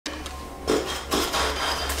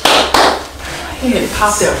You can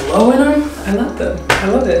pop down low in them. I love them. I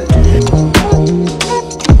love it.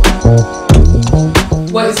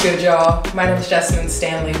 What is good, y'all? My name is Jessamine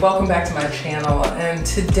Stanley. Welcome back to my channel. And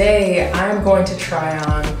today I'm going to try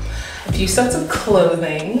on a few sets of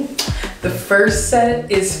clothing. The first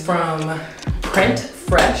set is from Print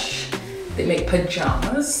Fresh. They make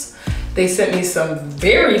pajamas. They sent me some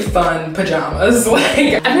very fun pajamas.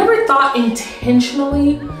 Like, I've never thought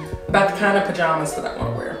intentionally about the kind of pajamas that I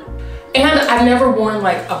want to wear. And I've never worn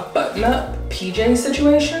like a button-up PJ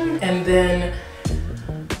situation. And then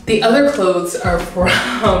the other clothes are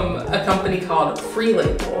from a company called Free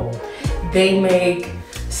Label. They make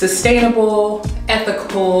sustainable,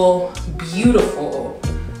 ethical, beautiful,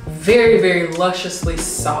 very, very lusciously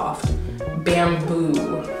soft bamboo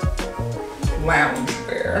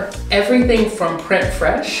loungewear. Everything from Print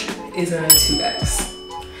Fresh is in a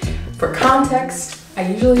 2X. For context, I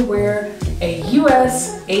usually wear a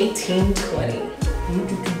US 1820.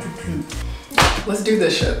 Let's do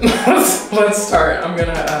this shit. Let's start. I'm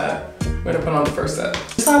gonna put on the first set.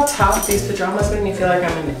 Just off top, these pajamas make me feel like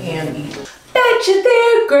I'm in Annie. Betcha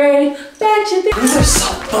they're great. Betcha they're. These are so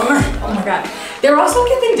fun. Oh my god. They're also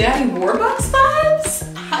giving Daddy Warbucks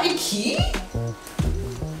vibes. High key.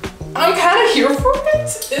 I'm kind of here for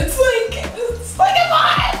it. It's like a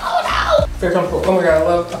vibe. Oh no. Very comfortable. Oh my god, I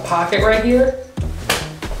love a pocket right here.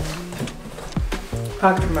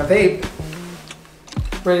 Pocket for my vape.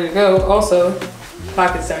 Ready to go. Also,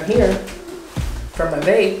 pockets down here for my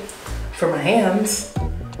vape, for my hands.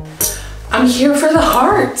 I'm here for the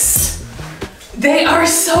hearts. They are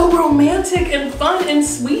so romantic and fun and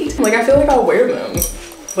sweet. Like, I feel like I'll wear them.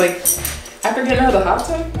 Like, after getting out of the hot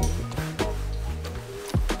tub,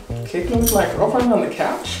 kicking with my girlfriend on the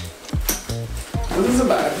couch. This is a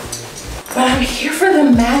vibe. But I'm here for the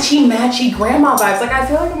matchy grandma vibes. Like, I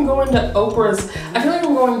feel like I'm going to Oprah's, I feel like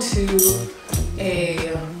I'm going to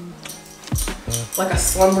a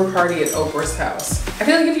slumber party at Oprah's house. I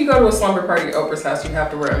feel like if you go to a slumber party at Oprah's house, you have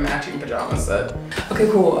to wear a matching pajama set. Okay,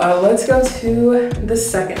 cool. Let's go to the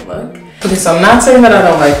second look. Okay, so I'm not saying that I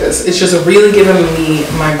don't like this. It's just really giving me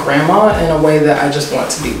my grandma in a way that I just want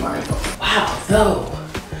to be mindful. Wow, though,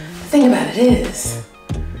 the thing about it is,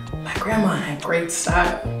 my grandma had great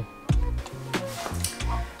style.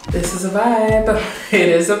 This is a vibe. It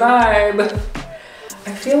is a vibe.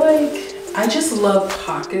 I feel like I just love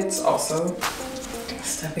pockets also.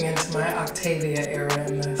 Stepping into my Octavia era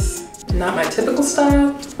in this. Not my typical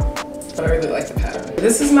style, but I really like the pattern.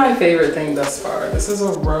 This is my favorite thing thus far. This is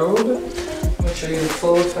a robe. I'm gonna show you the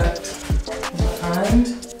full effect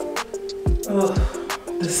behind. Oh,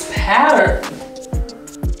 this pattern.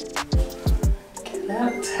 Get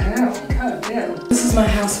out of town, god damn. This is my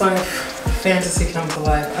housewife fantasy come to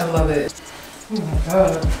life. I love it. Oh my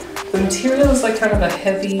god. The material is like kind of a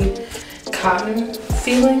heavy cotton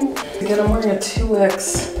feeling. Again, I'm wearing a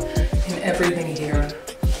 2X in everything here.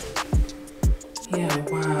 Yeah,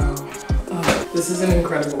 wow. Oh, this is an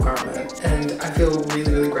incredible garment and I feel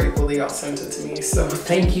really, really grateful that y'all sent it to me. So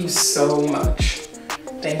thank you so much.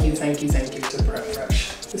 Thank you to Print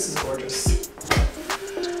Fresh. This is gorgeous.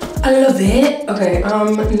 I love it. Okay,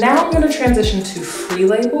 now I'm gonna transition to Free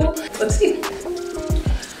Label. Let's see.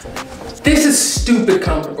 This is stupid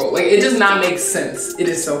comfortable. Like, it does not make sense. It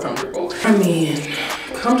is so comfortable. I mean,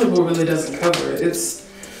 comfortable really doesn't cover it. It's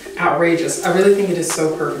outrageous. I really think it is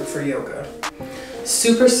so perfect for yoga.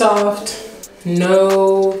 Super soft,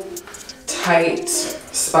 no tight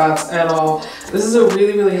spots at all. This is a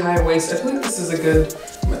really, really high waist. I feel like this is a good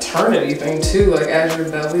maternity thing too, like as your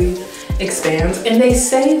belly expands. And they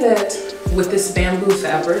say that with this bamboo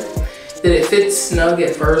fabric, that it fits snug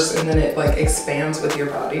at first and then it like expands with your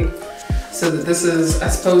body. So that this is, I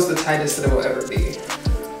suppose, the tightest that it will ever be.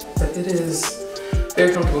 But it is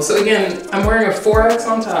very comfortable. So again, I'm wearing a 4X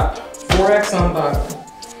on top, 4X on bottom.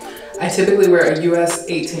 I typically wear a US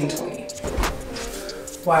 1820.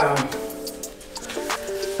 Wow.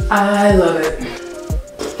 I love it.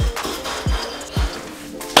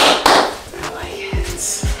 I like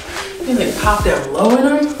it. You can pop down low in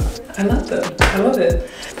them. I love them. I love it.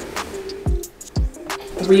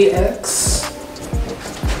 3X.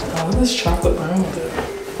 Oh, this chocolate brown with it.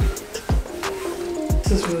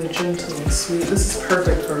 This is really gentle and sweet. This is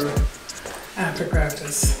perfect for after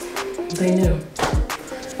practice. They knew.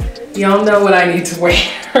 Y'all know what I need to wear.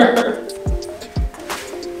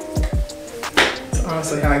 It's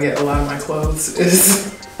honestly how I get a lot of my clothes,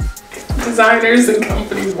 is designers and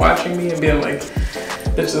companies watching me and being like,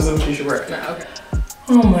 bitch, this is what you should wear. Nah, okay.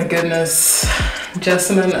 Oh my goodness.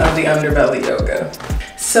 Jessamine of the Underbelly Yoga.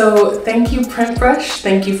 So thank you Print Fresh,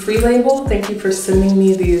 thank you Free Label, thank you for sending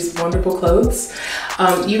me these wonderful clothes.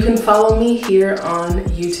 You can follow me here on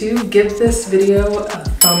YouTube. Give this video a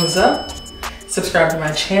thumbs up, subscribe to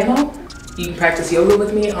my channel. You can practice yoga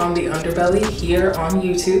with me on the underbelly here on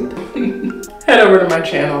YouTube. Head over to my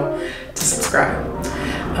channel to subscribe.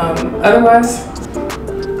 Otherwise,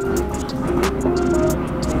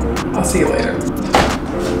 I'll see you later.